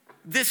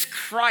this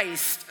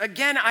Christ,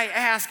 again, I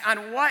ask,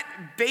 on what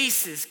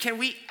basis can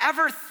we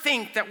ever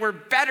think that we're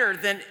better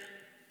than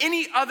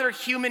any other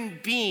human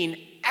being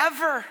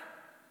ever?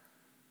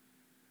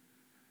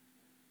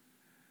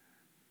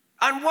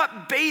 On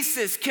what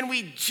basis can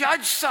we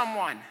judge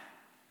someone?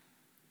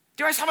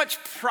 Do you realize how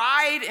much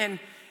pride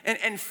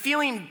and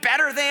feeling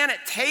better than it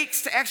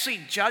takes to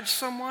actually judge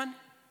someone?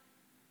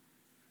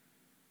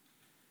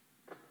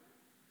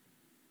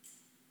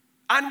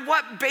 On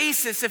what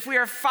basis, if we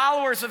are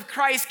followers of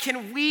Christ,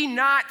 can we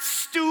not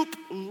stoop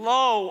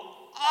low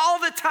all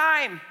the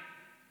time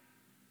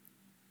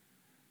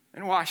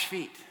and wash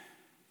feet?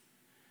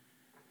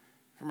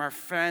 From our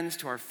friends,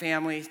 to our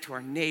families, to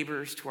our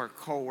neighbors, to our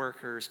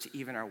coworkers, to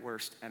even our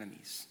worst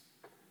enemies.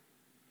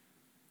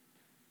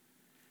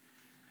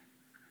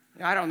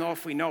 I don't know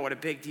if we know what a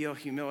big deal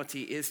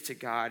humility is to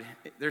God.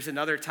 There's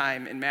another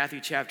time in Matthew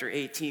chapter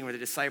 18 where the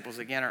disciples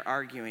again are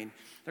arguing.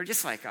 They're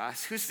just like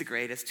us. Who's the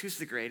greatest? Who's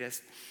the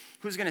greatest?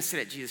 Who's going to sit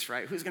at Jesus'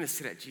 right? Who's going to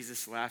sit at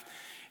Jesus' left?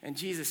 And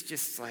Jesus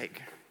just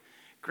like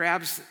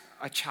grabs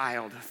a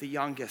child, the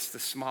youngest, the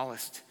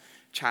smallest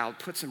child,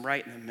 puts him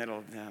right in the middle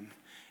of them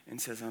and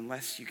says,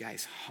 unless you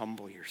guys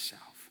humble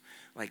yourself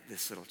like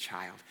this little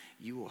child,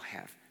 you will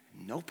have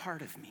no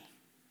part of me.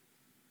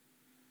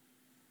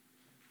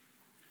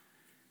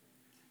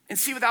 And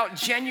see, without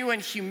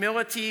genuine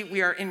humility,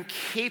 we are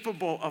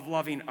incapable of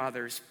loving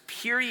others,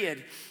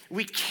 period.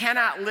 We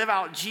cannot live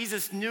out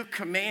Jesus' new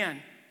command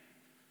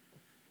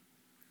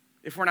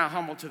if we're not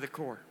humble to the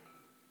core.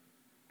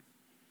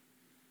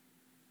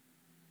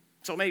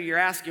 So maybe you're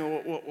asking,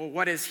 well,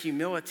 what is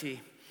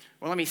humility?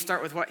 Well, let me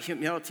start with what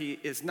humility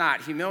is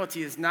not.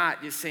 Humility is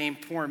not just saying,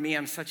 poor me,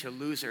 I'm such a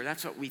loser.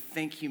 That's what we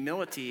think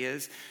humility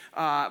is.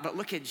 But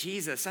look at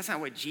Jesus. That's not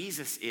what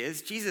Jesus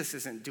is. Jesus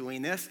isn't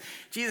doing this.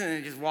 Jesus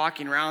isn't just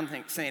walking around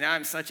saying,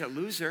 I'm such a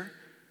loser.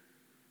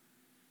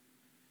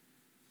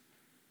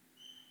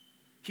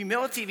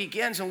 Humility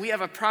begins when we have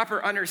a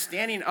proper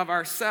understanding of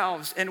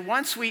ourselves. And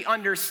once we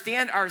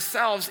understand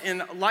ourselves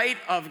in light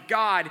of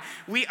God,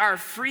 we are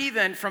free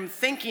then from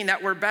thinking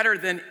that we're better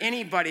than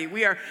anybody.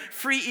 We are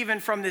free even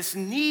from this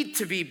need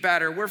to be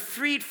better. We're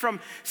freed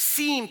from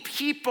seeing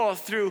people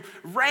through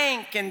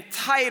rank and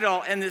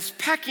title and this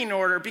pecking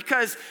order,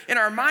 because in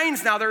our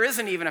minds now there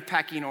isn't even a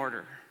pecking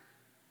order.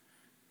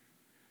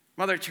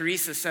 Mother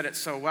Teresa said it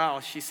so well.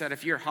 She said,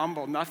 if you're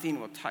humble,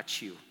 nothing will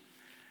touch you,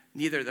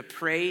 neither the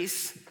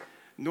praise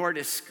nor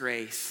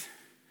disgrace.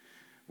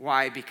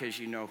 Why? Because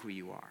you know who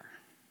you are.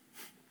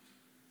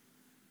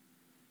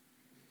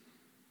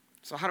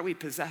 So how do we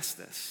possess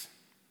this?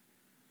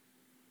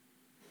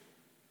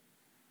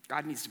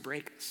 God needs to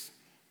break us.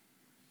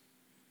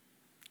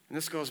 And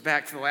this goes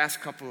back to the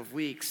last couple of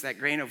weeks, that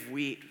grain of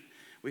wheat.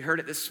 We heard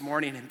it this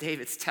morning in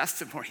David's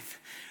testimony.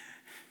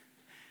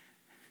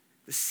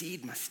 The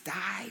seed must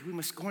die. We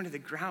must go into the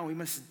ground. We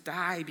must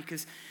die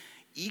because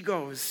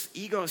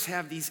egos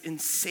have these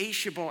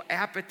insatiable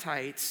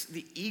appetites.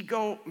 The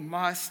ego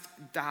must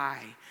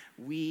die.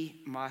 We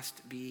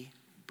must be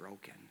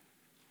broken.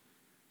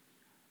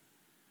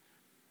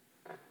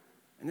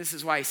 And this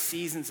is why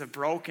seasons of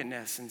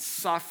brokenness and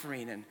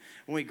suffering, and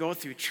when we go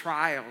through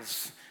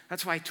trials,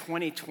 that's why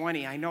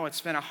 2020, I know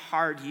it's been a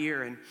hard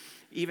year and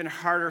even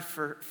harder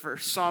for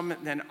some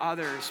than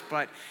others,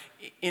 but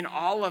in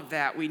all of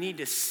that, we need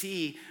to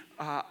see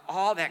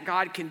all that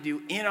God can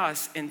do in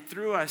us and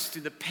through us,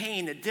 through the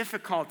pain, the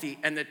difficulty,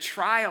 and the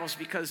trials,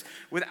 because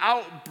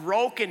without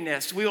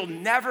brokenness, we will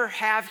never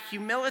have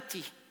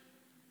humility.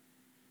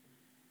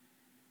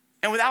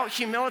 And without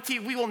humility,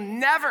 we will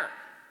never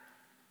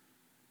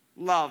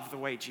love the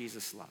way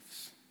Jesus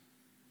loves.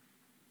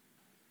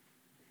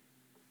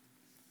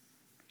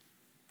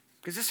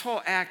 Because this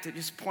whole act, it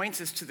just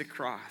points us to the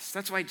cross.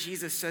 That's why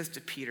Jesus says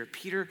to Peter,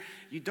 Peter,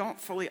 you don't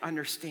fully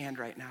understand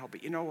right now,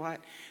 but you know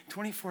what?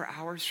 24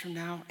 hours from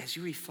now, as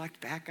you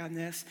reflect back on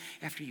this,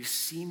 after you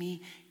see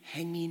me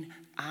hanging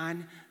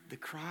on the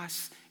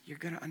cross, you're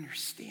going to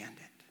understand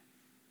it.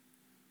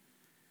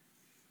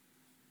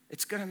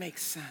 It's going to make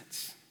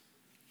sense.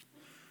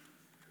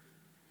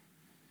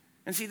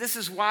 And see, this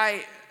is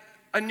why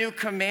a new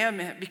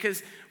commandment,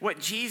 because what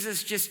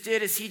Jesus just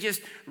did is he just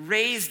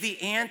raised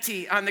the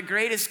ante on the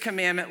greatest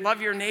commandment,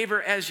 love your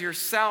neighbor as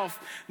yourself.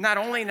 Not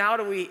only now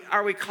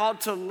are we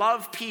called to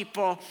love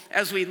people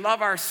as we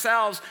love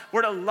ourselves,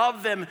 we're to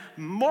love them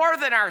more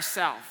than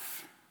ourselves.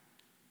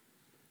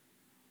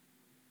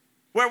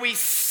 Where we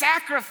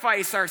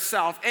sacrifice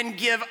ourselves and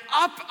give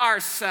up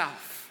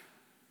ourselves.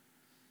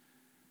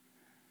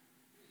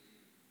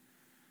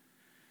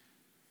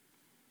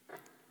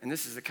 And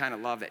this is the kind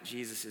of love that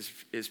Jesus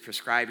is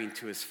prescribing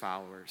to his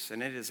followers.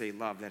 And it is a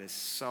love that is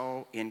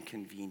so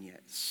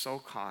inconvenient, so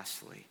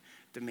costly,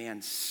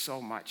 demands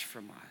so much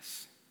from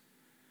us.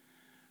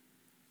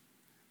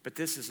 But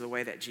this is the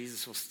way that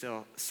Jesus will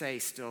still say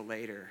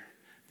later,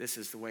 this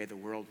is the way the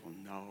world will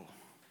know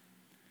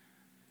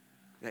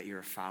that you're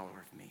a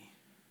follower of me.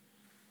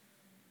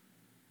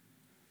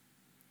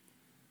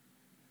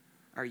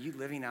 Are you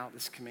living out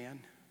this command?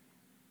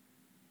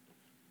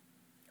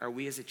 Are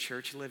we as a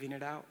church living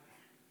it out?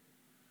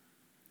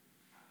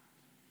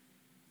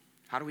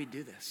 How do we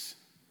do this?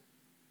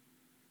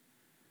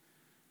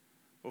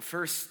 Well,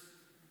 first,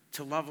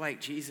 to love like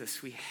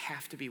Jesus, we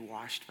have to be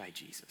washed by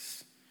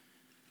Jesus.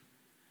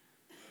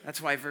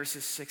 That's why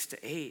verses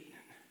 6-8,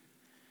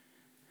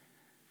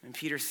 and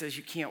Peter says,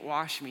 you can't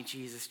wash me,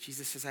 Jesus.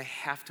 Jesus says, I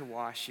have to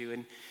wash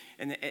you.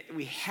 And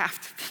we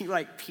have to be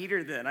like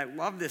Peter then. I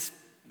love this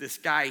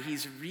guy.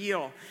 He's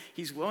real.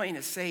 He's willing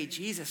to say,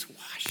 Jesus,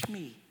 wash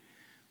me.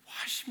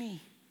 Wash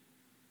me.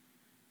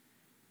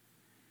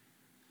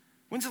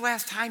 When's the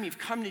last time you've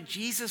come to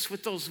Jesus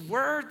with those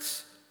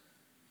words?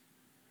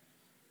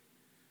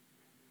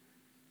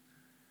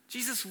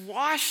 Jesus,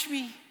 wash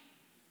me.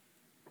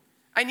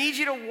 I need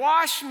you to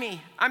wash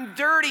me. I'm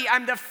dirty.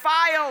 I'm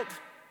defiled.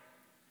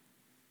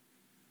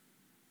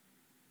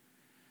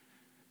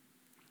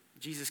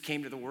 Jesus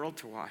came to the world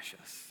to wash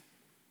us.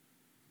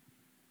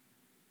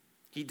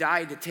 He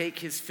died to take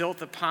his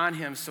filth upon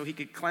him so he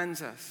could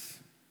cleanse us.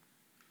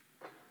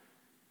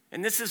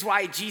 And this is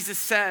why Jesus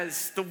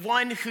says, the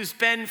one who's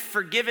been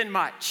forgiven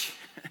much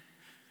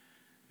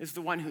is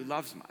the one who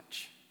loves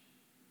much.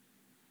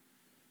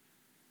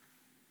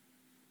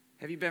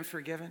 Have you been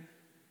forgiven?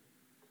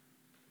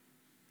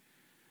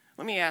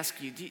 Let me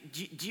ask you,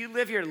 do you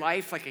live your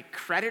life like a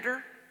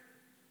creditor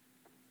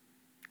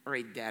or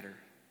a debtor?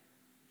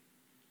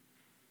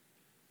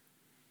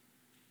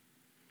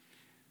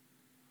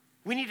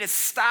 We need to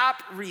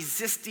stop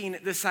resisting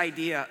this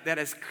idea that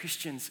as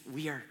Christians,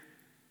 we are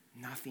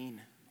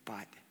nothing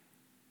but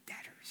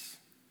debtors.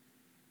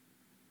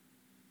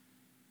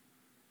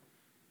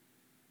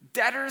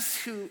 Debtors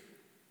who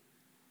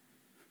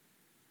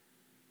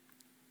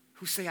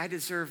say, I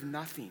deserve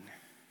nothing,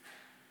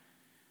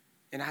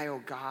 and I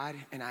owe God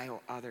and I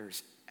owe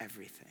others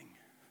everything.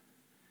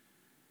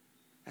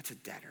 That's a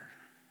debtor.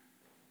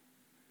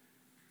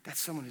 That's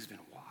someone who's been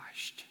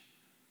washed.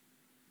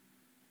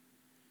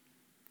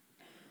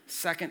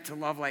 Second, to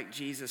love like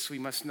Jesus, we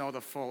must know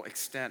the full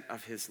extent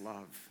of his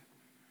love.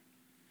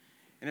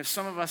 And if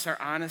some of us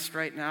are honest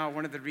right now,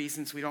 one of the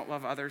reasons we don't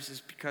love others is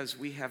because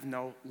we have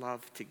no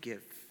love to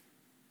give.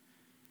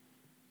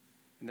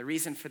 And the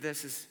reason for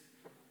this is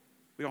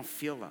we don't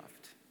feel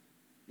loved.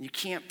 You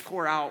can't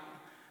pour out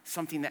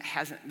something that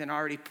hasn't been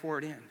already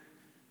poured in.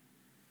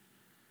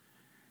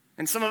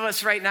 And some of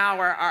us right now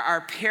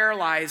are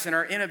paralyzed in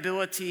our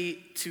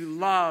inability to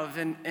love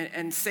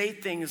and say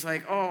things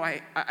like, oh,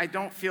 I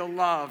don't feel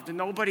loved.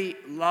 Nobody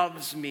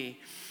loves me.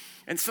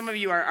 And some of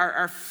you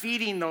are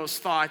feeding those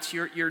thoughts.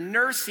 You're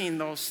nursing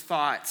those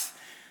thoughts.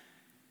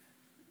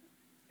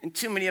 And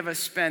too many of us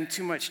spend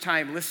too much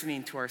time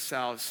listening to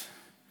ourselves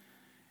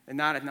and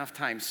not enough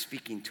time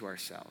speaking to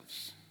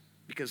ourselves.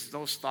 because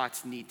those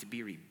thoughts need to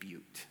be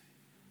rebuked,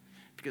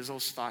 because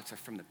those thoughts are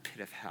from the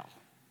pit of hell.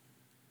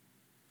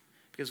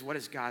 Because what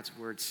does God's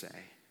word say?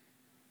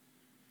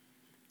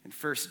 In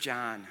 1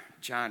 John,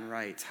 John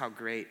writes, how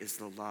great is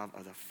the love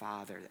of the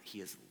Father that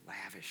he has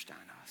lavished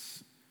on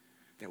us,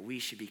 that we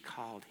should be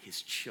called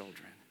his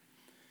children.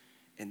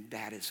 And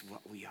that is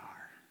what we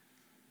are.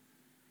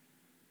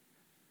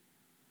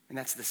 And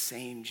that's the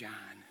same John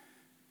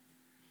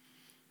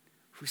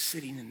who's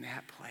sitting in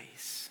that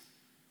place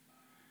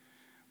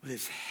with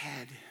his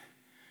head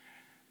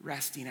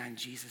resting on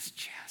Jesus'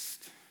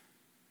 chest,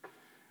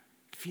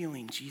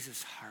 feeling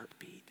Jesus'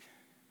 heartbeat.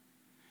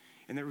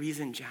 And the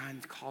reason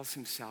John calls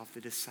himself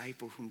the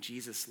disciple whom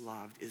Jesus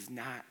loved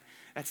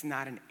that's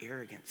not an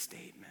arrogant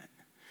statement.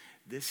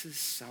 This is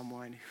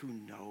someone who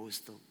knows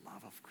the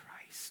love of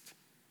Christ.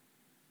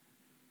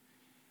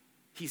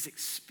 He's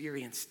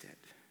experienced it.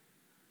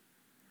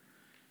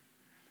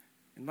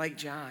 And like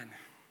John,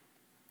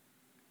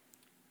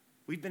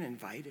 we've been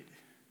invited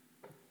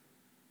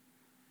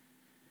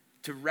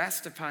to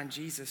rest upon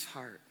Jesus'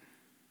 heart.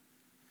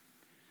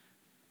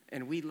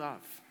 And we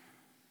love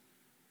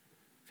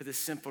for the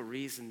simple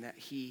reason that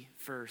he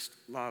first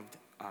loved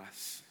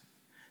us.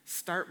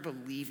 Start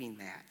believing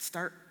that.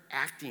 Start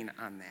acting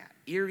on that.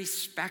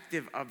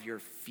 Irrespective of your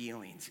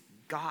feelings,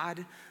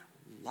 God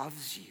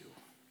loves you.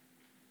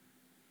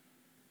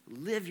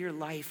 Live your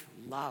life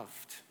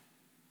loved.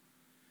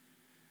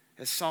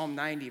 As Psalm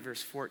 90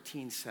 verse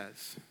 14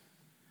 says,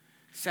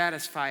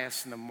 satisfy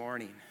us in the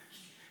morning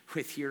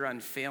with your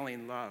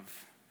unfailing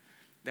love,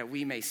 that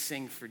we may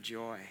sing for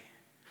joy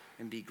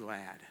and be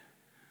glad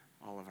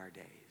all of our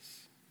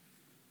days.